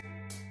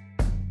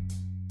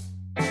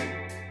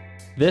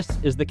This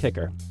is The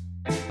Kicker,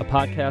 a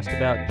podcast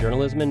about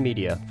journalism and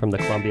media from the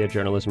Columbia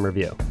Journalism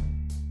Review.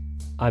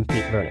 I'm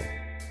Pete Vernon.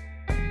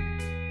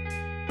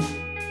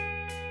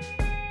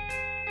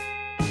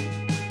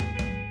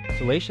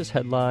 Salacious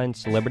headlines,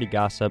 celebrity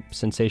gossip,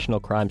 sensational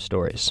crime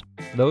stories.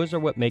 Those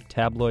are what make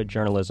tabloid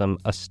journalism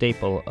a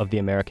staple of the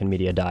American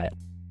media diet.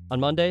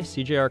 On Monday,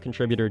 CJR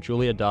contributor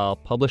Julia Dahl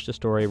published a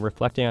story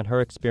reflecting on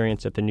her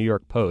experience at the New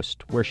York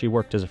Post, where she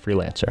worked as a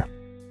freelancer.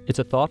 It's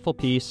a thoughtful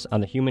piece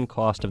on the human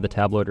cost of the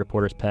tabloid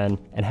reporter's pen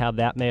and how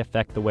that may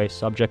affect the way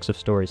subjects of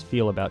stories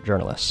feel about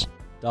journalists.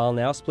 Dahl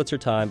now splits her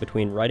time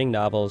between writing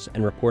novels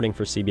and reporting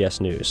for CBS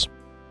News.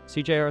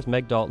 CJR's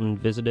Meg Dalton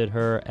visited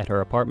her at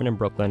her apartment in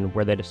Brooklyn,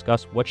 where they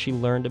discussed what she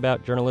learned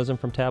about journalism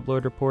from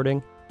tabloid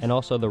reporting and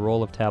also the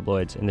role of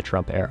tabloids in the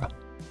Trump era.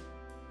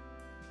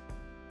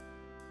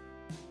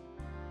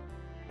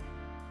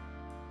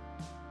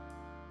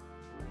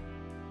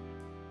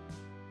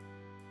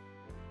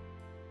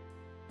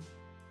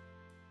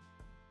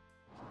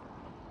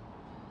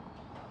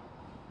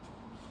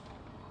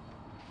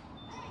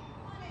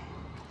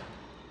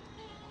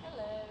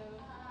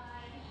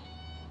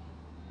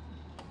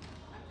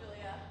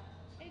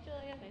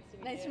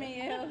 Nice to meet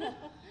you.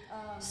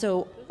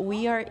 So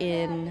we are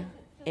in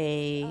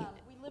a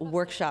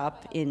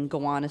workshop in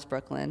Gowanus,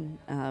 Brooklyn.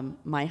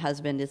 My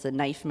husband is a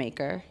knife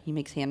maker. He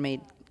makes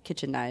handmade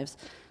kitchen knives.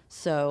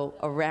 So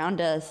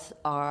around us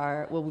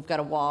we've got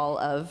a wall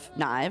of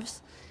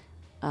knives,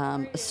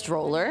 a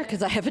stroller,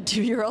 because I have a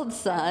 2-year-old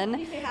son. Can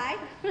you say hi?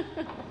 Want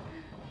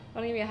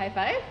to give me a high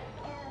five?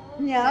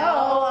 No.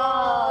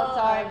 Oh,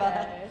 sorry about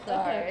that.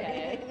 Sorry.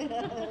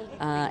 Okay.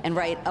 And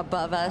right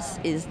above us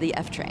is the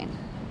F train.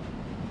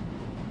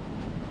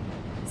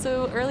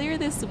 So earlier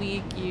this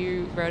week,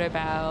 you wrote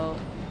about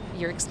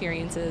your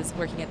experiences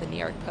working at the New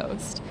York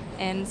Post.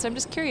 And so I'm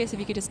just curious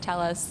if you could just tell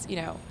us,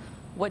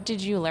 what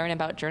did you learn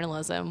about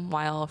journalism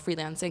while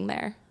freelancing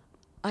there?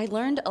 I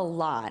learned a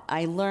lot.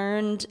 I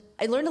learned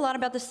a lot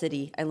about the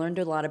city. I learned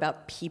a lot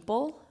about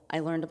people. I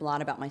learned a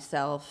lot about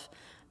myself.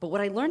 But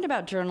what I learned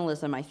about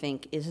journalism, I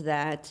think, is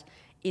that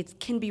it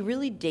can be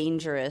really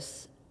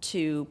dangerous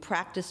to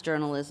practice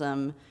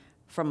journalism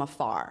from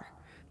afar.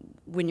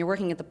 When you're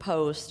working at the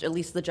Post, at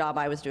least the job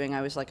I was doing,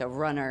 I was like a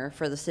runner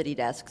for the city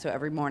desk. So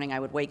every morning I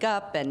would wake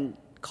up and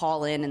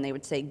call in, and they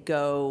would say,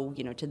 go,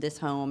 to this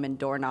home and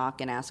door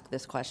knock and ask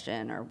this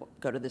question, or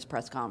go to this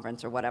press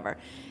conference or whatever.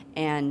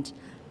 And,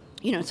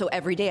 so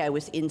every day I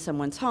was in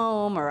someone's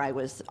home, or I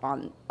was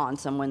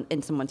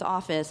in someone's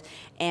office,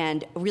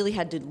 and really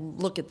had to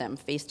look at them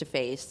face to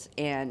face.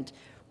 And,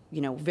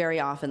 very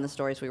often the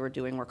stories we were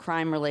doing were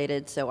crime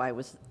related. So I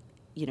was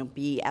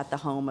be at the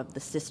home of the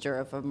sister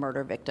of a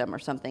murder victim or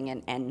something,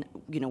 and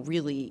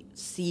really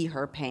see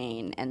her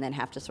pain, and then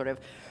have to sort of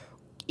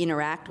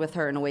interact with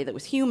her in a way that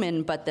was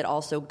human, but that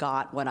also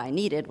got what I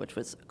needed, which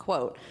was a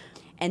quote.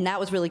 And that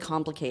was really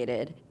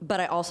complicated, but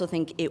I also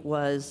think it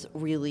was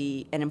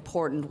really an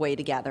important way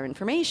to gather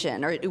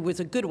information, or it was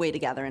a good way to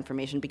gather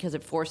information, because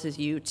it forces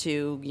you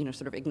to,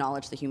 sort of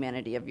acknowledge the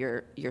humanity of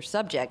your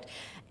subject.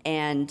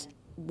 And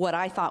what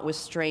I thought was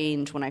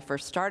strange when I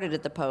first started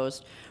at the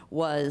Post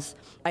was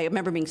I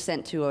remember being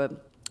sent to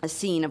a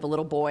scene of a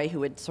little boy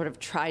who had sort of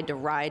tried to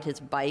ride his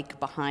bike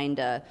behind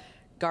a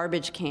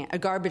garbage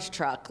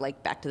truck,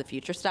 like Back to the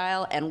Future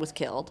style, and was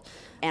killed.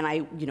 And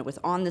I, was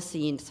on the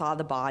scene, saw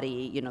the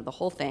body, the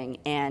whole thing,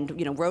 and,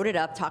 wrote it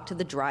up, talked to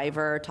the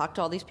driver, talked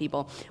to all these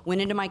people,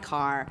 went into my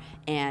car,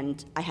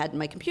 and I had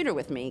my computer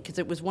with me, because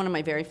it was one of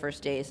my very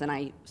first days, and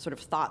I sort of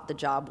thought the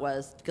job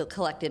was to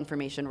collect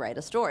information, write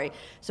a story.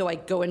 So I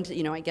go into,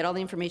 I get all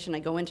the information, I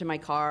go into my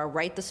car,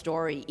 write the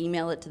story,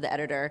 email it to the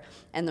editor,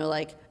 and they're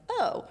like,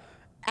 oh,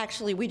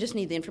 actually, we just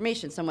need the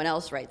information. Someone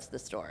else writes the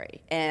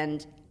story.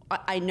 And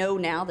I know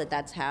now that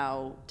that's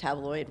how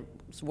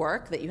tabloids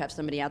work, that you have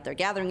somebody out there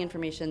gathering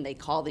information, they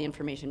call the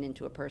information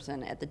into a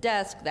person at the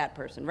desk, that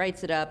person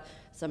writes it up,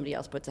 somebody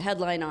else puts a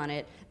headline on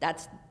it.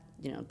 That's,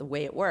 the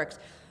way it works.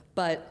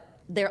 But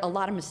a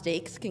lot of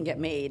mistakes can get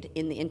made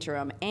in the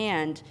interim,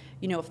 and,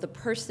 if the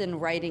person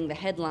writing the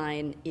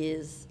headline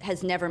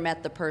has never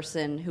met the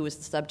person who is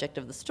the subject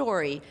of the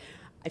story,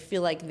 I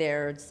feel like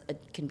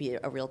can be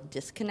a real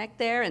disconnect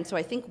there. And so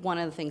I think one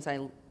of the things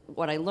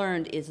what I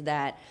learned is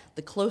that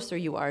the closer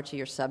you are to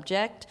your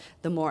subject,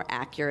 the more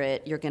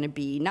accurate you're going to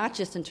be, not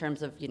just in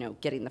terms of,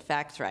 getting the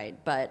facts right,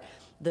 but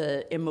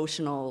the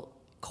emotional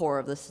core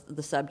of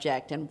the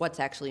subject and what's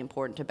actually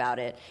important about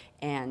it.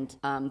 And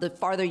the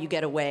farther you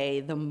get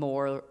away,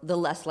 the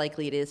less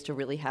likely it is to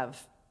really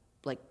have,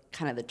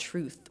 kind of the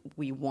truth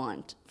we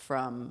want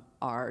from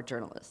our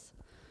journalists.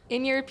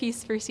 In your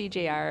piece for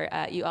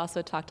CJR, you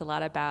also talked a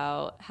lot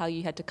about how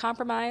you had to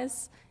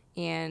compromise,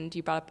 and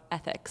you brought up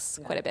ethics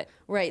quite a bit.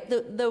 Right.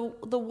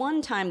 The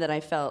one time that I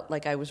felt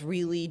like I was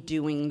really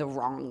doing the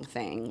wrong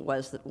thing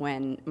was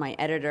when my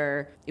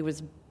editor, it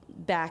was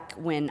back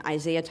when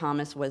Isaiah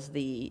Thomas was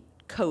the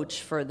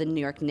coach for the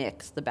New York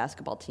Knicks, the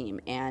basketball team,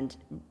 and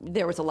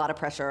there was a lot of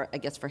pressure, I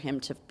guess, for him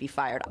to be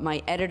fired.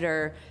 My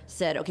editor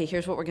said, okay,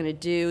 here's what we're going to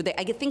do.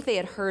 I think they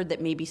had heard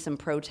that maybe some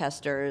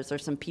protesters or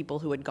some people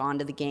who had gone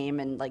to the game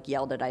and like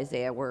yelled at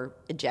Isaiah were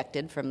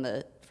ejected from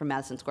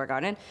Madison Square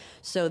Garden.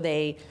 So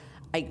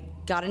I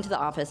got into the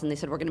office and they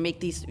said, you're going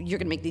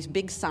to make these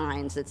big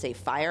signs that say,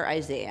 fire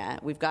Isaiah.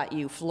 We've got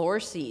you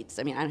floor seats.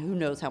 I mean, who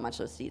knows how much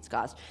those seats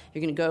cost.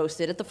 You're going to go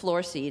sit at the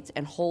floor seats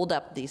and hold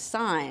up these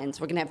signs.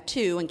 We're going to have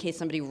two in case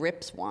somebody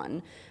rips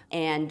one,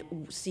 and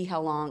see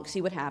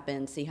what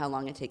happens, see how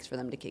long it takes for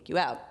them to kick you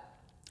out.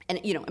 And,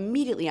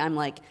 immediately I'm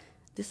like,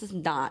 this is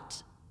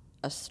not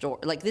a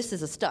story. Like, this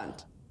is a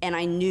stunt. And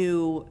I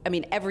knew,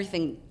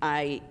 everything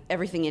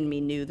in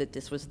me knew that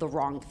this was the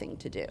wrong thing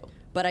to do.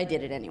 But I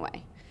did it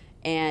anyway.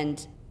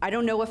 And I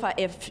don't know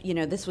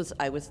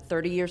I was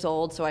 30 years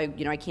old, so I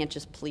can't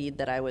just plead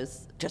that I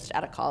was just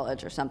out of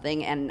college or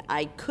something. And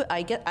I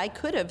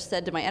could have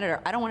said to my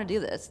editor, I don't want to do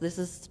this. This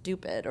is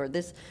stupid, or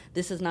this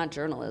is not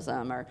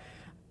journalism,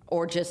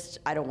 or just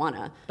I don't want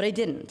to. But I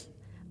didn't.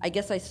 I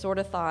guess I sort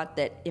of thought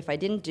that if I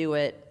didn't do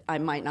it, I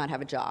might not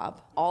have a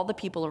job. All the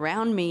people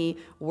around me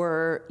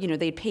were,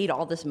 they paid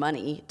all this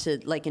money to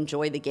like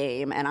enjoy the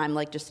game, and I'm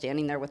like just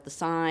standing there with the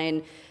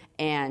sign.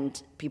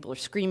 And people are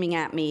screaming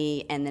at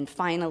me, and then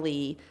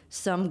finally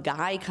some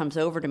guy comes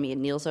over to me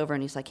and kneels over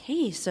and he's like,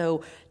 hey,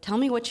 so tell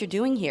me what you're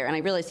doing here. And I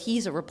realized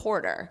he's a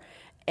reporter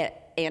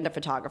and a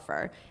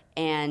photographer,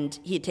 and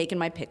he had taken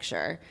my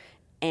picture.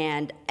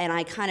 And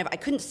I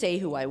couldn't say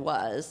who I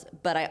was,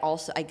 but I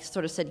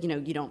sort of said,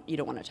 you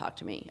don't want to talk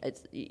to me.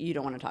 You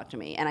don't want to talk to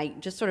me. And I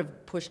just sort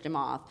of pushed him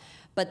off.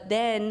 But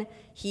then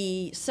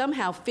he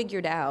somehow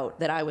figured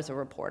out that I was a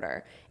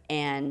reporter,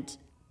 and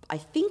I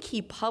think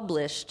he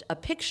published a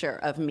picture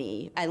of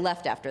me. I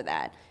left after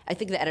that. I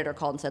think the editor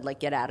called and said,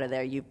 like, get out of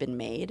there, you've been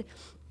made.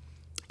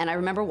 And I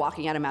remember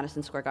walking out of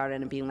Madison Square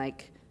Garden and being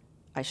like,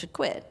 I should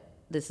quit.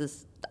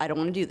 I don't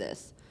want to do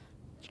this.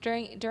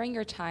 During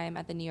your time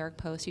at the New York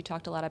Post, you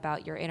talked a lot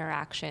about your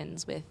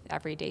interactions with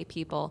everyday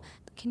people.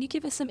 Can you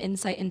give us some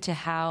insight into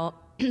how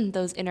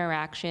those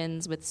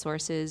interactions with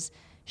sources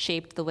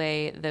shaped the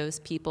way those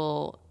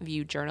people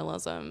view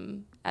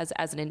journalism as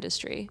an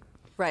industry?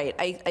 Right.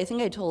 I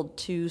think I told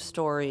two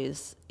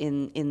stories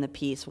in the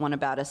piece, one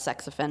about a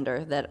sex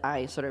offender that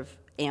I sort of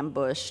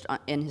ambushed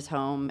in his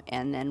home,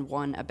 and then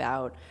one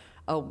about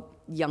a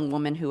young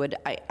woman who had,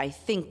 I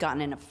think,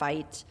 gotten in a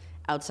fight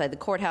outside the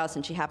courthouse,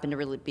 and she happened to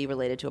really be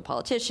related to a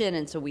politician,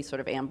 and so we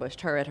sort of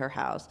ambushed her at her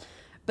house.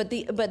 But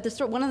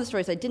one of the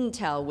stories I didn't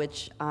tell,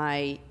 which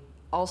I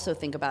also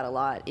think about a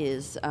lot,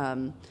 is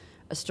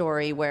a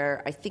story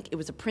where I think it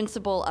was a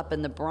principal up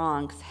in the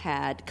Bronx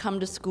had come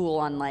to school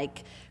on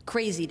like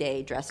crazy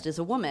day dressed as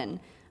a woman,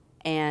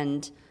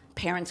 and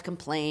parents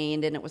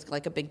complained, and it was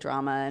like a big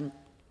drama,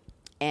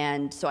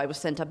 and so I was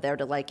sent up there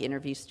to like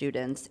interview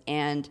students,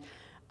 and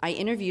I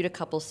interviewed a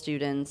couple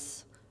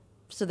students.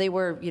 So they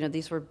were,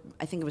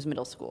 I think it was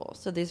middle school,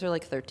 so these were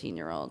like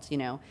 13-year-olds,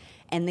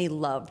 and they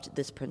loved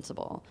this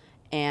principal.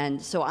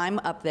 And so I'm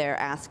up there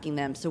asking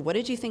them, so what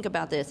did you think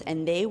about this?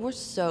 And they were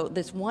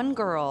this one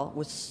girl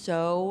was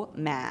so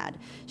mad.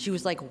 She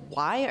was like,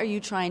 why are you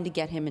trying to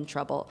get him in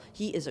trouble?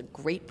 He is a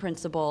great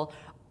principal.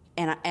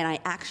 And I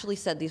actually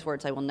said these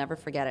words, I will never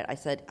forget it. I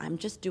said, I'm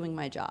just doing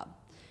my job.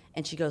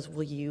 And she goes,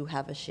 will you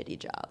have a shitty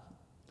job?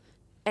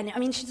 And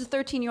she's a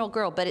 13-year-old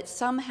girl, but it's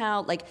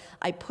somehow like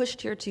I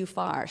pushed her too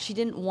far. She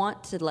didn't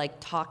want to like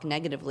talk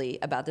negatively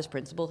about this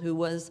principal who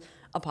was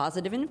a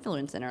positive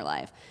influence in her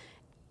life.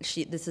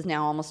 This is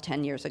now almost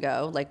 10 years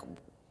ago. Like,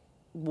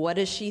 what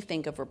does she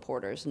think of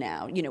reporters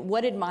now?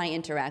 What did my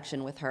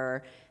interaction with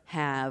her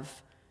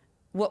have?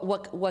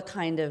 What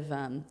kind of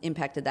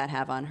impact did that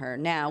have on her?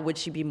 Now, would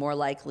she be more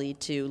likely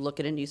to look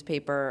at a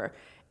newspaper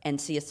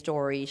and see a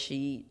story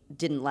she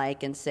didn't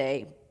like and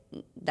say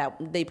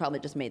that they probably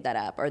just made that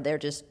up, or they're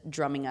just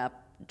drumming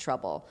up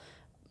trouble?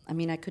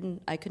 I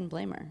couldn't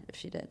blame her if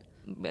she did.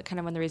 Kind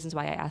of one of the reasons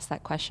why I asked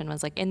that question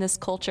was like in this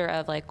culture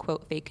of like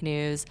quote fake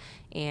news,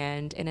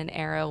 and in an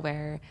era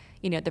where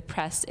the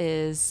press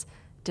is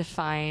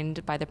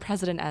defined by the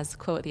president as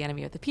quote the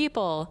enemy of the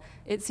people,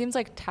 it seems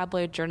like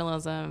tabloid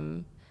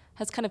journalism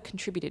has kind of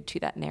contributed to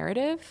that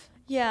narrative.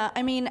 Yeah,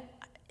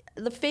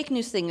 the fake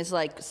news thing is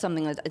like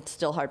something that it's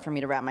still hard for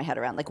me to wrap my head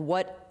around. Like,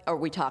 what are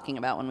we talking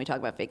about when we talk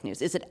about fake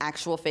news? Is it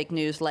actual fake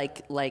news,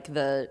 like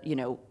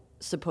the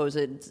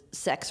supposed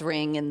sex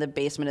ring in the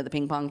basement of the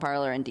ping pong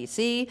parlor in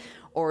DC,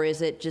 or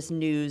is it just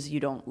news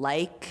you don't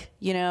like,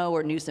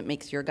 or news that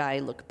makes your guy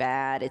look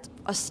bad? It's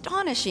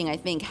astonishing, I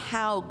think,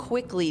 how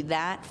quickly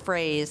that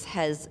phrase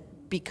has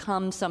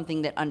become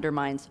something that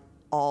undermines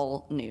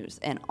all news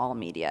and all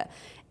media,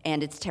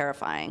 and it's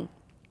terrifying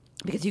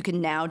because you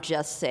can now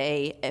just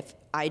say, if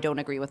I don't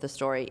agree with the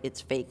story, it's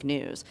fake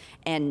news,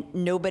 and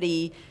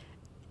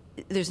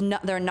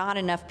there are not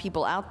enough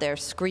people out there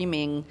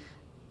screaming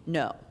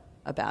no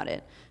about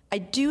it. I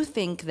do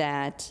think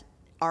that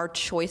our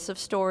choice of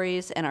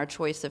stories and our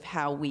choice of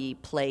how we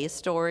play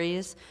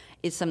stories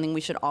is something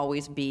we should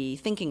always be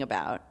thinking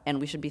about,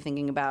 and we should be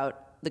thinking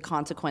about the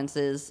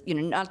consequences,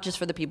 not just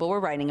for the people we're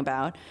writing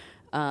about,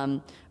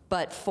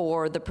 but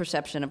for the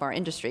perception of our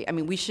industry. I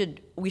mean, we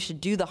should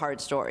do the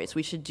hard stories.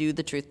 We should do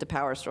the truth to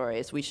power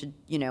stories. We should,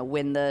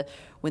 when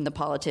the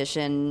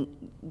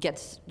politician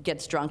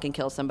gets drunk and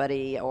kills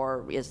somebody,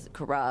 or is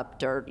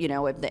corrupt, or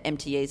if the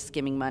MTA is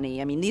skimming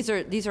money. I mean, these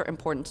are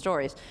important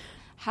stories.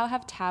 How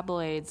have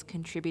tabloids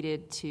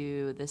contributed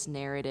to this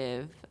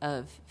narrative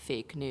of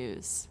fake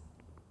news?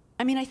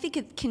 I mean, I think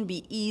it can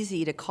be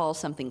easy to call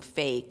something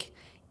fake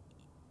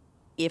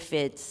if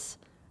it's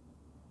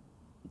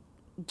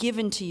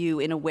given to you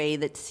in a way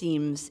that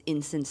seems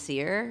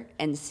insincere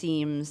and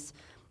seems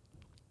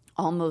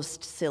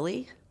almost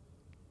silly.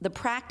 The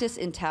practice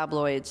in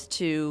tabloids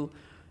to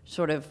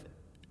sort of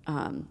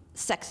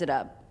sex it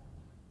up,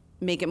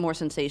 make it more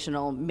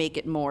sensational, make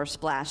it more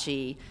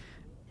splashy,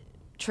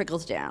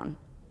 trickles down.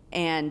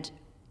 And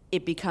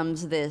it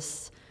becomes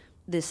this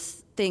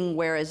thing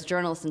where, as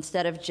journalists,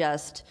 instead of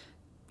just,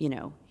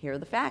 here are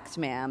the facts,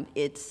 ma'am,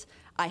 it's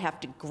I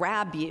have to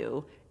grab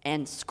you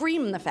and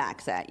scream the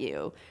facts at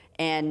you,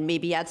 and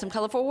maybe add some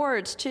colorful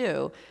words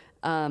too.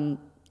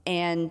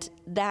 And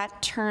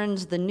that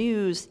turns the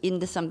news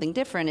into something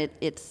different.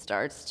 It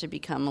starts to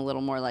become a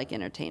little more like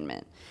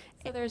entertainment.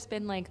 So there's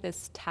been like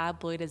this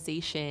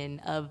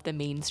tabloidization of the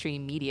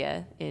mainstream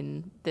media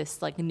in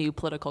this like new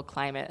political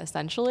climate,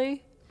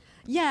 essentially.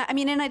 Yeah, I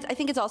mean, and I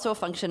think it's also a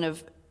function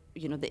of,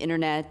 the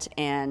internet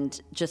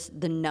and just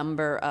the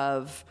number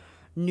of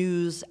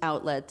news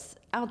outlets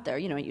out there.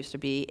 It used to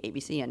be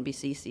ABC,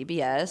 NBC,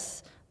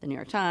 CBS, the New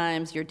York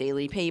Times, your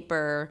daily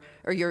paper,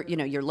 or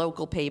your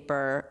local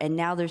paper, and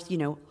now there's,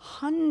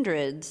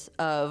 hundreds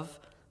of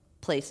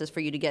places for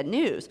you to get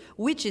news,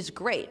 which is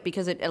great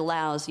because it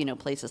allows,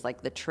 places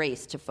like The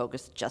Trace to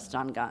focus just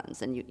on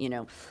guns,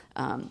 and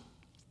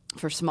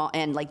for small,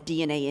 and like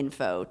DNA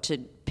Info to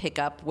pick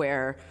up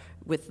where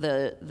with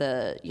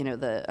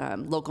the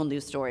local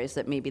news stories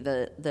that maybe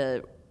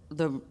the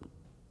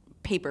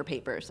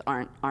papers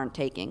aren't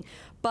taking.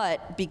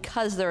 But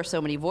because there are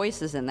so many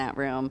voices in that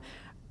room,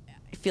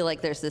 I feel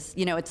like there's this,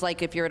 it's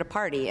like if you're at a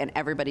party and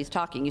everybody's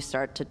talking, you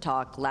start to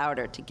talk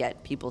louder to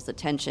get people's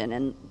attention.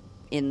 And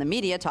in the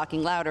media,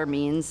 talking louder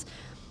means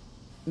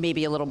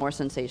maybe a little more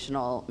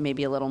sensational,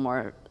 maybe a little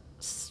more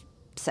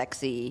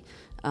sexy,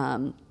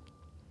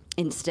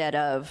 instead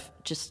of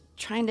just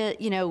trying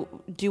to,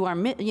 do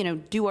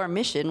our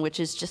mission, which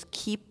is just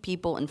keep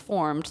people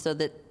informed so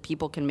that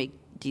people can make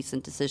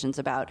decent decisions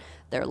about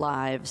their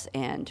lives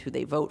and who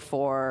they vote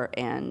for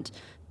and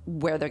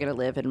where they're going to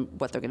live and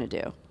what they're going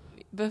to do.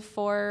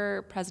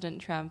 Before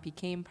President Trump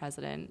became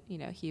president,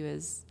 he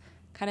was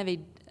kind of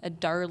a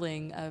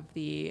darling of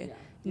the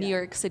New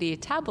York City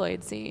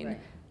tabloid scene.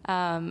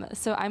 Right.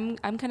 So I'm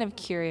kind of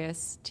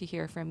curious to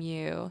hear from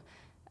you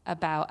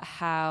about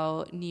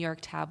how New York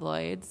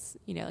tabloids,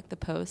 like the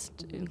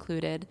Post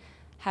included,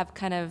 have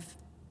kind of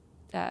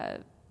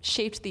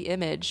shaped the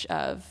image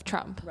of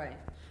Trump. Right.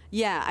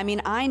 Yeah, I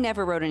mean, I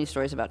never wrote any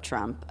stories about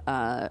Trump,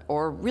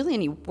 or really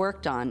any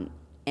worked on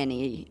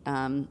any,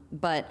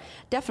 but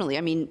definitely,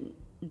 I mean,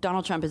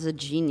 Donald Trump is a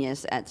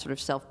genius at sort of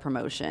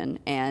self-promotion,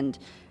 and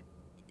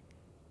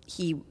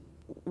he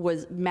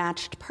was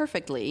matched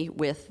perfectly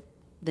with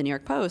the New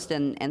York Post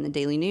and the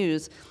Daily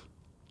News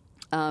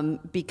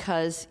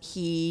because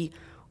he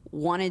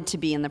wanted to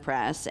be in the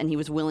press, and he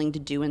was willing to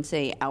do and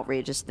say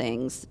outrageous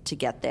things to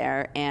get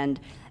there, and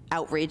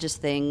outrageous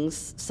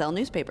things sell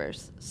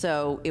newspapers.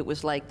 So it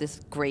was like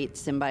this great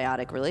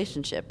symbiotic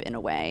relationship in a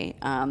way.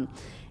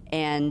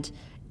 And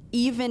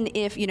even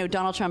if,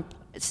 Donald Trump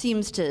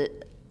seems to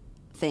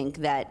think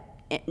that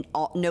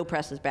no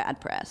press is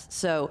bad press.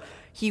 So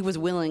he was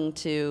willing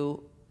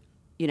to,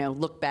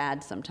 look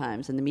bad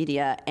sometimes in the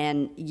media.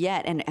 And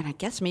yet, and I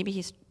guess maybe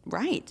he's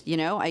right,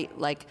 I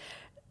like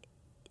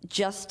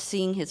just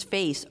seeing his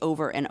face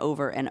over and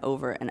over and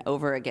over and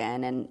over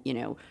again,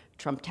 and,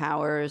 Trump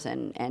Towers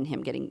and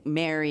him getting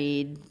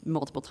married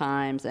multiple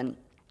times and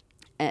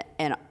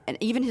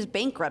even his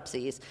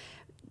bankruptcies,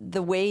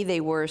 the way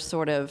they were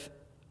sort of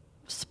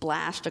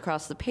splashed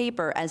across the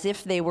paper as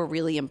if they were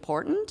really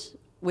important,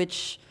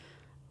 which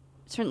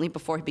certainly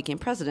before he became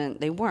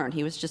president, they weren't.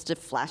 He was just a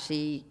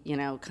flashy,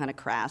 kind of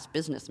crass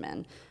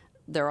businessman.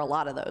 There are a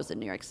lot of those in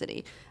New York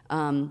City.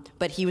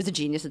 But he was a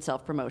genius at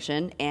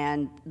self-promotion,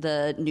 and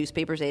the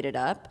newspapers ate it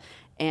up,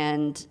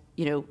 and,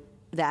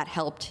 that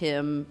helped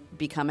him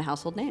become a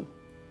household name.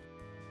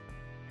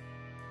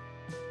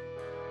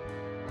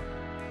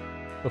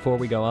 Before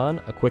we go on,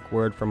 a quick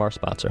word from our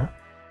sponsor.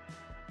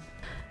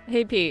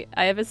 Hey, Pete,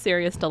 I have a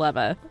serious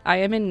dilemma. I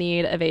am in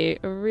need of a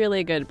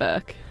really good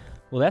book.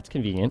 Well, that's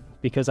convenient,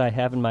 because I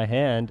have in my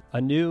hand a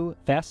new,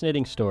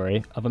 fascinating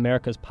story of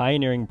America's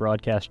pioneering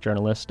broadcast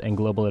journalist and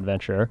global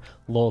adventurer,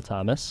 Lowell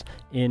Thomas,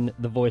 in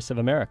The Voice of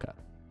America.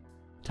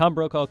 Tom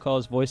Brokaw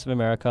calls Voice of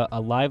America a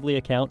lively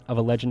account of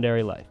a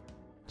legendary life.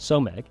 So,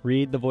 Meg,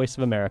 read The Voice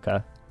of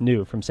America,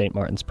 new from St.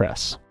 Martin's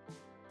Press.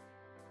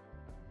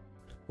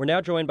 We're now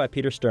joined by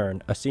Peter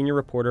Sterne, a senior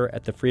reporter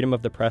at the Freedom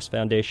of the Press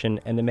Foundation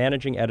and the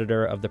managing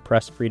editor of the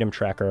Press Freedom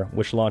Tracker,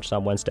 which launched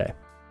on Wednesday.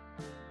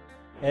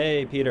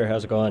 Hey, Peter,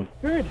 how's it going?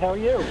 Good, how are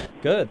you?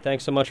 Good.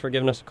 Thanks so much for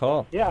giving us a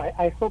call. Yeah,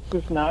 I hope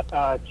there's not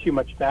too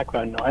much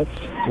background noise.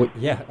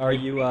 Yeah, are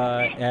you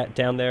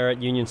down there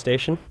at Union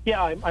Station?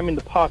 Yeah, I'm in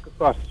the park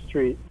across the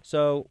street.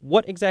 So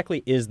what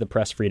exactly is the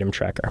Press Freedom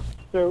Tracker?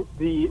 So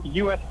the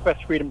U.S.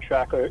 Press Freedom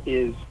Tracker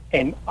is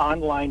an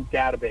online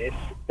database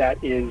that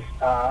is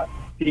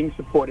being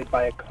supported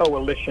by a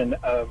coalition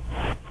of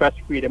press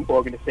freedom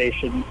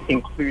organizations,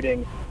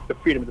 including the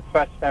Freedom of the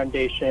Press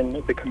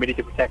Foundation, the Committee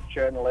to Protect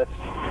Journalists,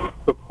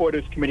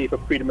 Reporters Committee for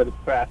Freedom of the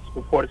Press,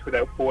 Reporters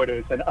Without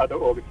Borders, and other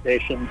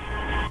organizations.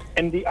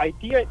 And the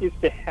idea is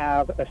to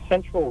have a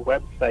central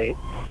website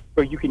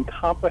where you can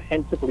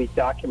comprehensively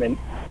document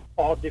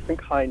all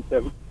different kinds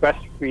of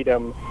press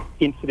freedom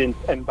incidents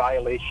and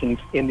violations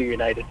in the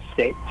United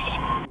States.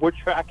 We're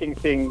tracking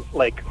things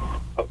like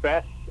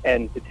arrests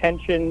and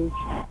detentions,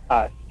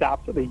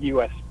 stops at the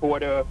U.S.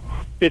 border,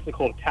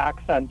 physical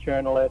attacks on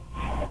journalists,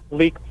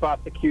 leak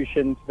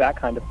prosecutions, that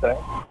kind of thing.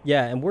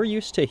 Yeah, and we're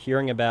used to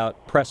hearing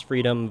about press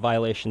freedom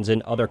violations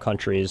in other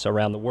countries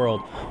around the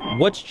world.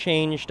 What's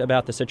changed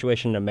about the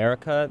situation in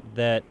America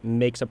that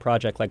makes a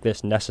project like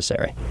this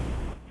necessary?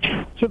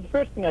 So the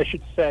first thing I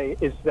should say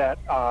is that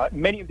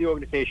many of the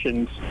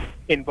organizations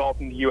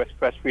involved in the U.S.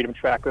 Press Freedom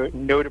Tracker,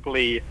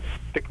 notably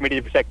the Committee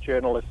to Protect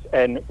Journalists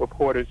and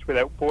Reporters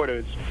Without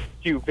Borders,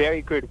 do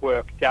very good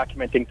work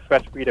documenting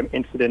press freedom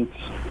incidents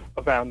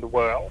around the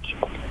world.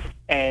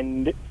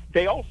 And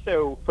they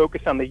also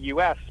focus on the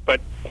U.S.,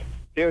 but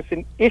there's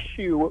an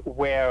issue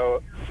where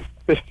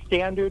the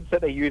standards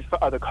that they use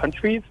for other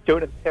countries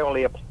don't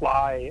necessarily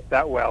apply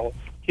that well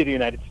to the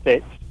United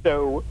States.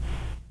 So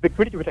the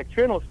Committee to Protect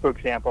Journalists, for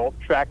example,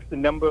 tracks the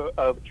number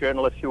of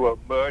journalists who are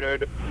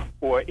murdered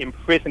or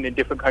imprisoned in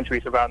different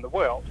countries around the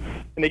world.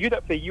 And they do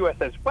that for the U.S.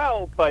 as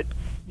well, but,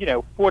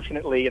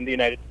 fortunately in the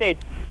United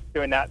States,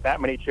 there are not that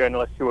many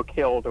journalists who are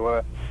killed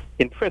or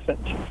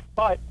imprisoned.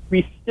 But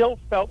we still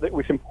felt that it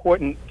was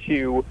important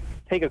to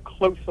take a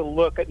closer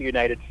look at the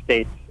United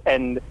States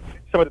and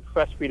some of the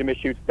press freedom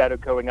issues that are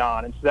going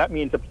on. And so that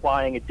means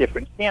applying a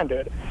different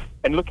standard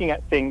and looking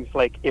at things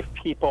like if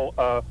people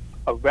are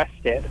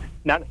arrested,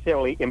 not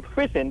necessarily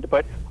imprisoned,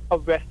 but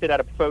arrested at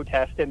a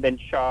protest and then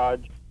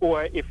charged,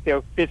 or if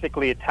they're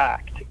physically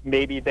attacked,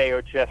 maybe they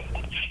are just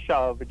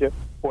shoved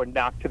or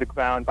knocked to the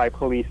ground by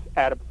police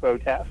at a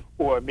protest,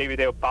 or maybe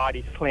their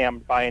body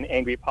slammed by an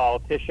angry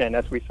politician,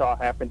 as we saw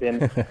happened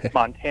in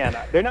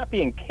Montana. They're not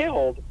being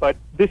killed, but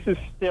this is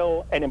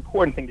still an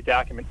important thing to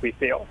document, we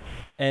feel.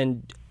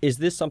 And is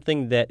this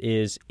something that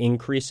is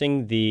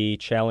increasing the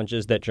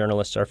challenges that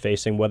journalists are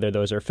facing, whether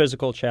those are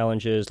physical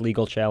challenges,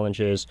 legal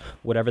challenges,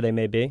 whatever they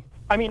may be?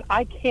 I mean,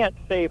 I can't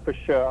say for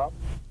sure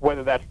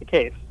whether that's the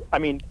case. I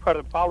mean, part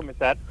of the problem is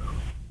that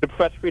the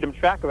Press Freedom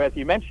Tracker, as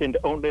you mentioned,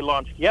 only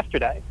launched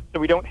yesterday, so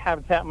we don't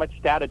have that much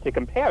data to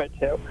compare it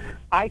to.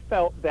 I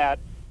felt that,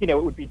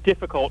 it would be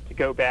difficult to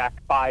go back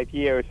 5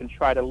 years and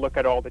try to look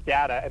at all the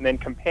data and then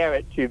compare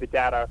it to the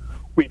data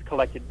we've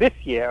collected this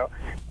year.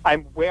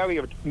 I'm wary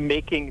of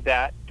making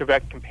that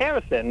direct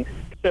comparison.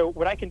 So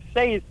what I can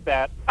say is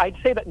that I'd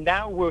say that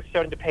now we're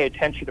starting to pay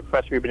attention to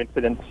press freedom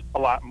incidents a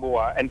lot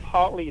more. And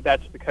partly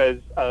that's because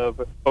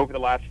of over the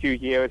last few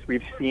years,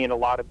 we've seen a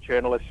lot of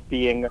journalists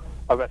being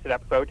arrested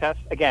at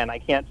protests. Again, I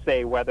can't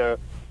say whether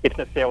it's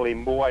necessarily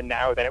more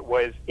now than it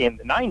was in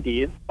the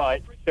 90s,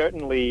 but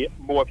certainly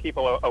more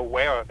people are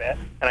aware of it.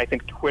 And I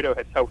think Twitter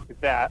has helped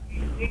with that.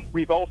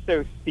 We've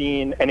also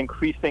seen an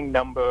increasing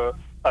number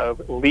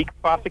of leak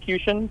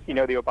prosecutions. The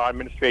Obama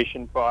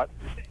administration brought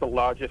the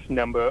largest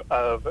number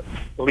of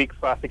leak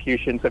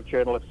prosecutions of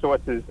journalist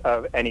sources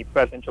of any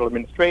presidential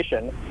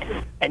administration.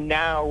 And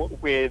now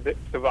with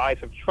the rise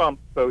of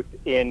Trump, both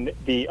in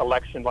the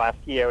election last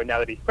year and now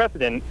that he's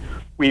president,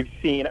 we've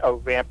seen a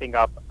ramping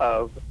up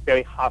of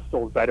very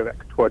hostile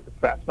rhetoric towards the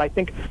press. And I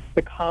think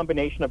the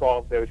combination of all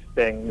of those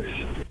things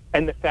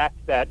and the fact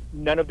that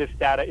none of this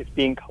data is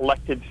being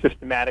collected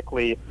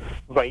systematically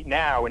right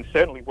now, and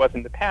certainly was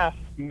in the past,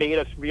 made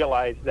us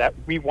realize that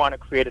we want to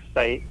create a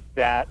site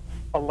that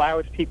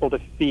allows people to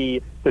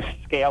see the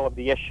scale of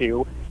the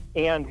issue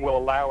and will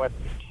allow us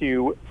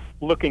to,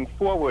 looking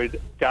forward,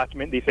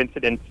 document these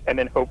incidents, and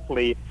then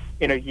hopefully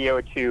in a year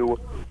or two,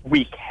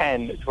 we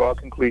can draw a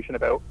conclusion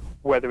about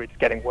whether it's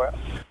getting worse.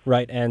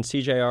 Right, and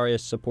CJR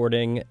is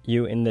supporting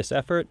you in this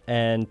effort,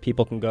 and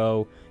people can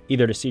go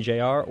either to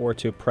CJR or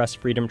to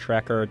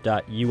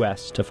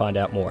pressfreedomtracker.us to find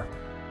out more.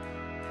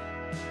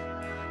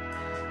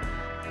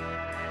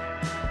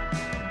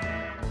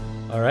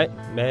 All right,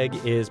 Meg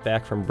is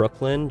back from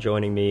Brooklyn,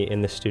 joining me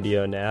in the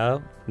studio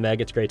now.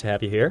 Meg, it's great to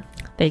have you here.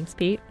 Thanks,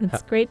 Pete.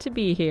 It's great to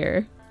be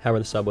here. How are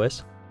the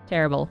subways?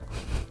 Terrible.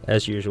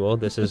 As usual,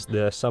 this is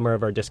the summer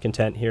of our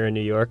discontent here in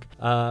New York.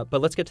 But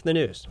let's get to the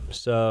news.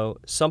 So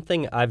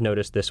something I've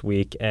noticed this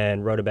week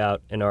and wrote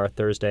about in our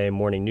Thursday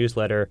morning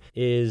newsletter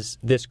is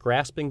this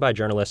grasping by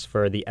journalists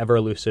for the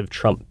ever-elusive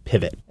Trump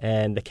pivot.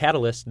 And the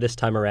catalyst this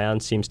time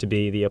around seems to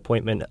be the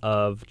appointment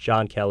of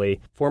John Kelly,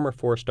 former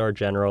four-star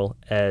general,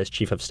 as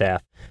chief of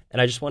staff.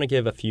 And I just want to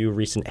give a few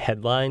recent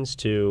headlines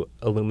to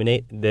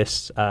illuminate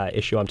this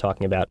issue I'm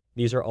talking about.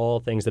 These are all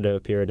things that have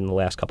appeared in the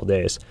last couple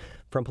days.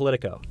 From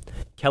Politico,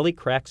 Kelly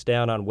cracks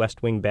down on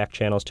West Wing back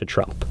channels to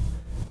Trump.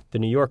 The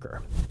New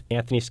Yorker,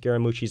 Anthony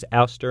Scaramucci's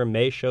ouster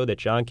may show that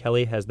John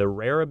Kelly has the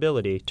rare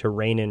ability to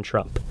rein in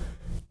Trump.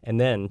 And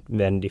then,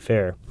 Vanity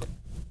Fair,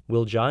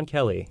 will John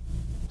Kelly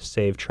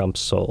save Trump's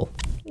soul?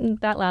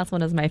 That last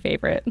one is my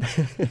favorite.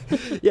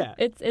 Yeah.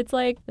 It's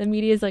like the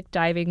media is like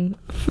diving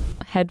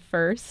head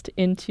first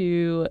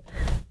into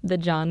the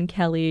John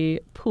Kelly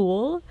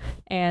pool,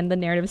 and the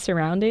narrative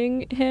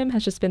surrounding him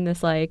has just been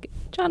this like,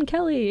 John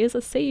Kelly is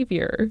a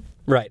savior.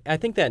 Right. I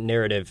think that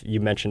narrative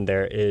you mentioned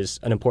there is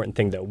an important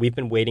thing, though. We've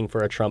been waiting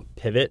for a Trump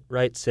pivot,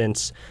 right,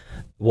 since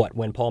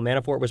when Paul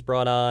Manafort was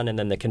brought on, and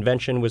then the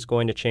convention was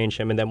going to change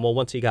him. And then,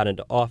 once he got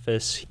into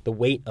office, the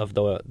weight of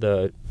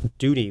the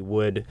duty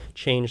would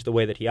change the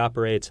way that he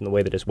operates and the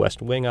way that his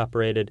West Wing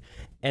operated.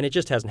 And it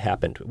just hasn't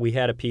happened. We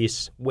had a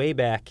piece way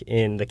back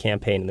in the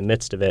campaign, in the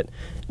midst of it,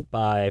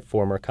 by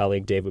former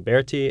colleague Dave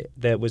Uberti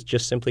that was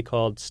just simply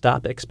called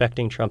 "Stop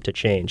Expecting Trump to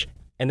Change."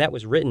 And that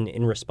was written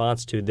in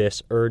response to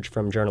this urge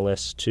from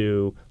journalists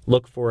to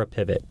look for a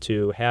pivot,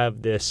 to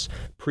have this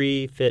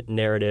pre-fit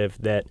narrative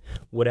that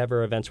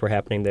whatever events were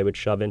happening, they would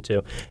shove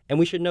into. And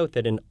we should note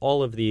that in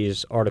all of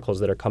these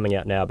articles that are coming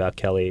out now about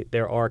Kelly,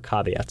 there are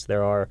caveats.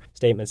 There are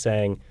statements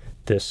saying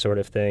this sort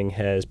of thing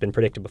has been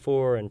predicted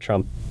before, and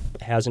Trump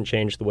hasn't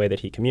changed the way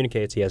that he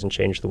communicates. He hasn't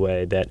changed the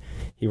way that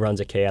he runs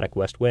a chaotic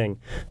West Wing.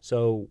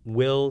 So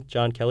will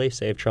John Kelly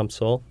save Trump's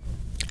soul?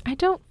 I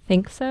don't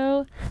think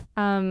so.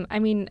 I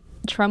mean,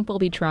 Trump will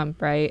be Trump,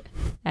 right?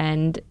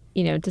 And,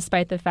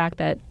 despite the fact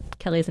that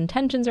Kelly's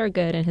intentions are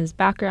good and his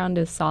background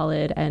is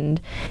solid, and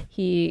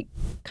he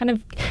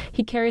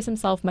carries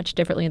himself much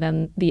differently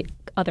than the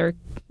other,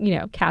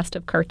 cast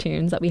of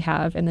cartoons that we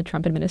have in the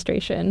Trump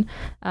administration.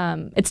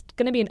 It's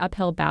going to be an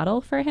uphill battle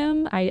for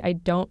him. I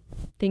don't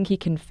think he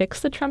can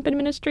fix the Trump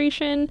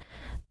administration,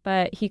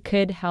 but he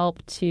could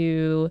help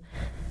to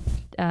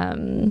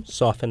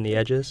soften the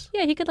edges?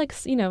 Yeah, he could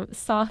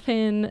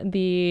soften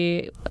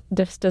the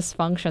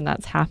dysfunction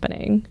that's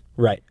happening.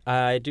 Right.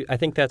 I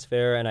think that's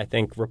fair, and I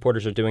think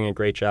reporters are doing a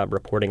great job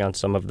reporting on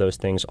some of those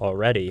things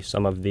already.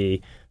 Some of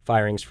the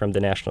firings from the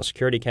National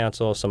Security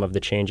Council, some of the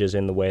changes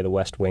in the way the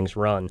West Wing's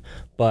run.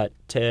 But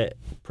to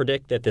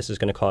predict that this is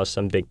going to cause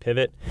some big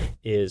pivot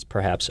is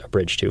perhaps a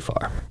bridge too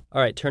far.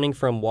 All right, turning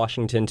from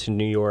Washington to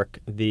New York,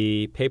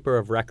 the paper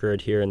of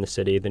record here in the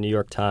city, the New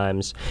York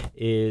Times,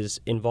 is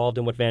involved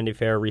in what Vanity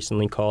Fair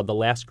recently called the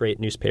last great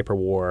newspaper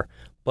war.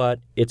 But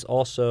it's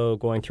also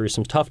going through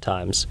some tough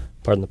times,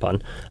 pardon the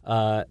pun.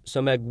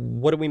 So, Meg,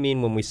 what do we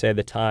mean when we say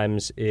the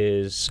Times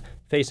is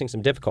facing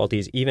some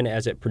difficulties, even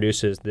as it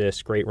produces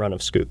this great run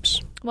of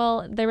scoops?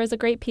 Well, there was a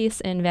great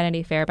piece in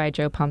Vanity Fair by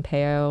Joe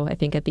Pompeo, I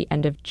think at the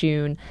end of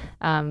June,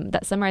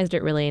 that summarized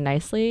it really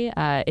nicely.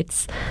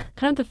 It's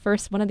kind of the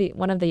first, one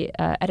of the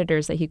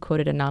editors that he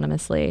quoted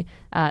anonymously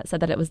said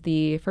that it was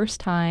the first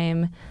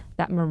time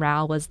that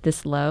morale was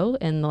this low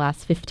in the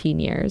last 15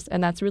 years.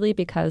 And that's really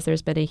because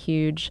there's been a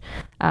huge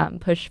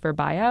push for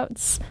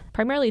buyouts,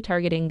 primarily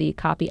targeting the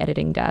copy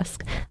editing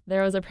desk.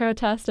 There was a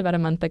protest about a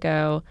month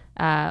ago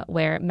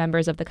where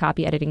members of the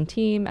copy editing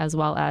team, as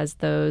well as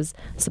those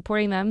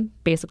supporting them,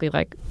 basically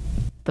like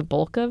the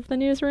bulk of the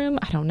newsroom,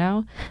 I don't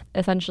know,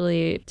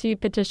 essentially to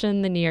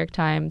petition the New York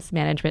Times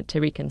management to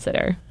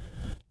reconsider.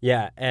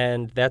 Yeah,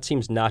 and that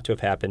seems not to have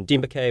happened.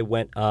 Dean Baquet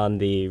went on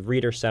the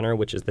Reader Center,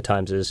 which is the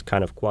Times'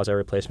 kind of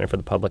quasi-replacement for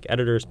the public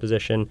editor's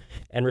position,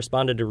 and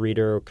responded to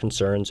reader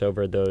concerns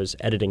over those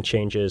editing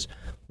changes.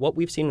 What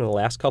we've seen in the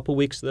last couple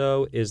weeks,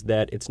 though, is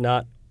that it's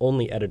not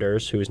only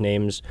editors whose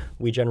names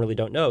we generally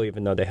don't know,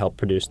 even though they helped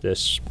produce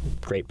this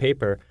great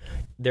paper.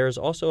 There's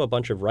also a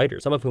bunch of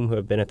writers, some of whom who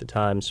have been at the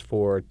Times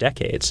for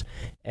decades.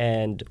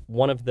 And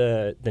one of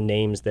the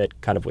names that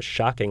kind of was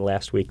shocking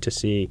last week to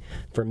see,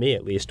 for me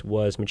at least,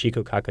 was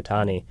Michiko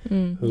Kakutani,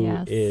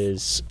 who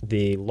is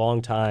the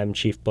longtime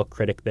chief book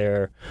critic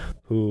there,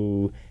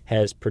 who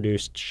has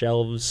produced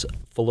shelves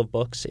full of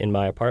books in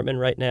my apartment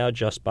right now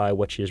just by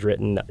what she's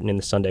written in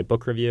the Sunday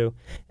Book Review.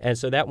 And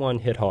so that one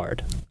hit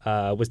hard.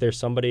 Was there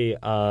somebody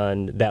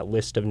on that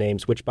list of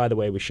names, which, by the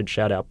way, we should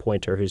shout out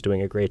Pointer, who's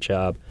doing a great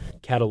job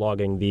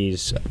cataloging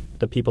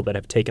the people that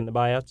have taken the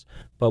buyouts,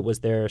 but was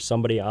there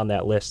somebody on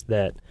that list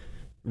that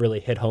really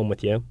hit home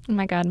with you? Oh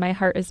my God, my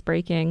heart is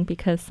breaking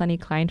because Sonny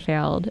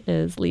Kleinfeld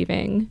is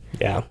leaving.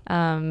 Yeah.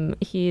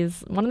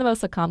 He's one of the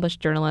most accomplished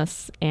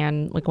journalists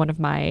and like one of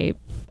my,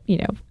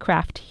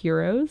 craft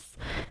heroes.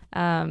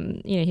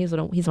 He's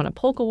won a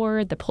Polk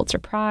Award, the Pulitzer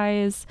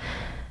Prize.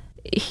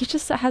 He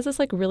just has this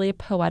like really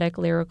poetic,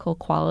 lyrical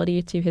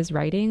quality to his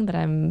writing that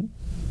I'm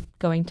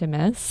going to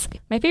miss.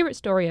 My favorite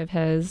story of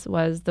his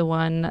was the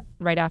one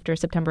right after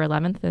September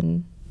 11th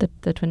and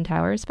the Twin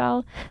Towers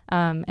fell.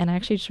 And I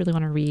actually just really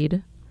want to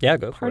read Yeah,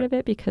 go for part it. of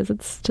it because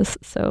it's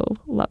just so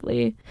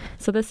lovely.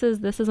 So this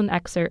is an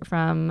excerpt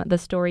from the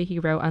story he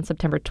wrote on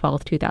September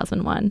 12th,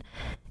 2001.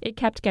 It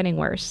kept getting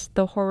worse.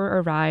 The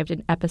horror arrived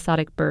in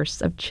episodic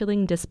bursts of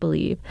chilling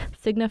disbelief,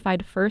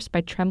 signified first by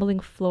trembling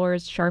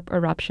floors, sharp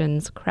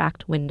eruptions,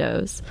 cracked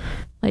windows.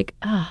 Like,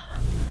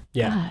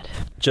 Yeah, God.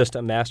 just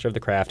a master of the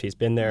craft. He's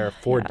been there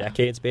for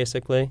decades,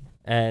 basically.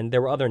 And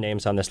there were other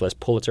names on this list,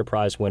 Pulitzer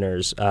Prize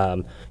winners,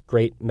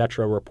 great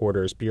Metro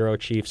reporters, bureau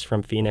chiefs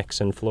from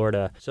Phoenix and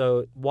Florida.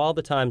 So while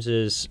the Times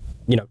is,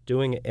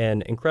 doing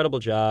an incredible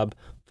job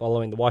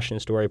following the Washington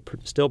story,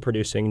 still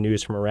producing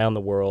news from around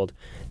the world,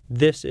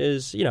 this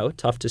is,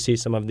 tough to see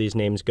some of these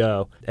names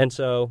go. And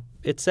so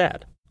it's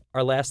sad.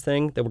 Our last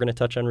thing that we're going to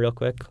touch on real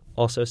quick,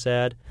 also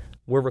sad,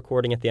 we're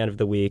recording at the end of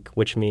the week,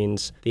 which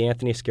means the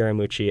Anthony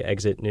Scaramucci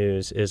exit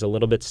news is a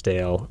little bit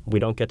stale. We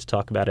don't get to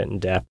talk about it in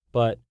depth.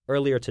 But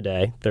earlier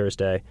today,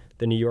 Thursday,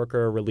 the New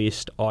Yorker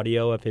released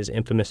audio of his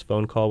infamous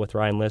phone call with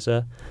Ryan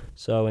Lizza.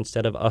 So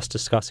instead of us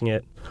discussing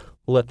it,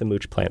 we'll let the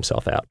mooch play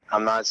himself out.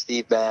 I'm not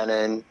Steve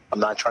Bannon. I'm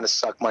not trying to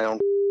suck my own.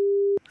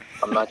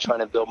 I'm not trying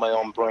to build my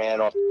own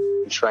brand off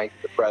strength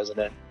of the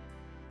president.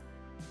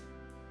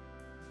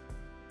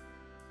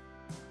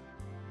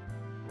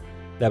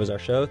 That was our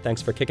show.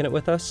 Thanks for kicking it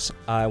with us.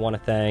 I want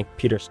to thank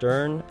Peter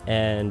Sterne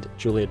and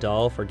Julia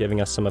Dahl for giving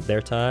us some of their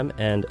time.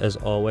 And as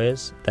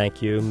always,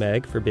 thank you,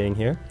 Meg, for being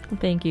here.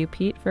 Thank you,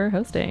 Pete, for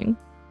hosting.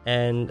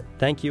 And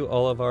thank you,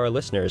 all of our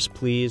listeners.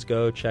 Please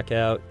go check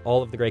out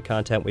all of the great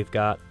content we've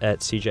got at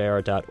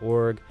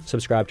cjr.org.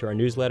 Subscribe to our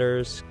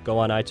newsletters. Go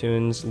on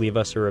iTunes. Leave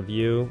us a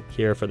review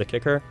here for The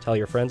Kicker. Tell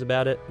your friends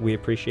about it. We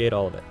appreciate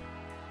all of it.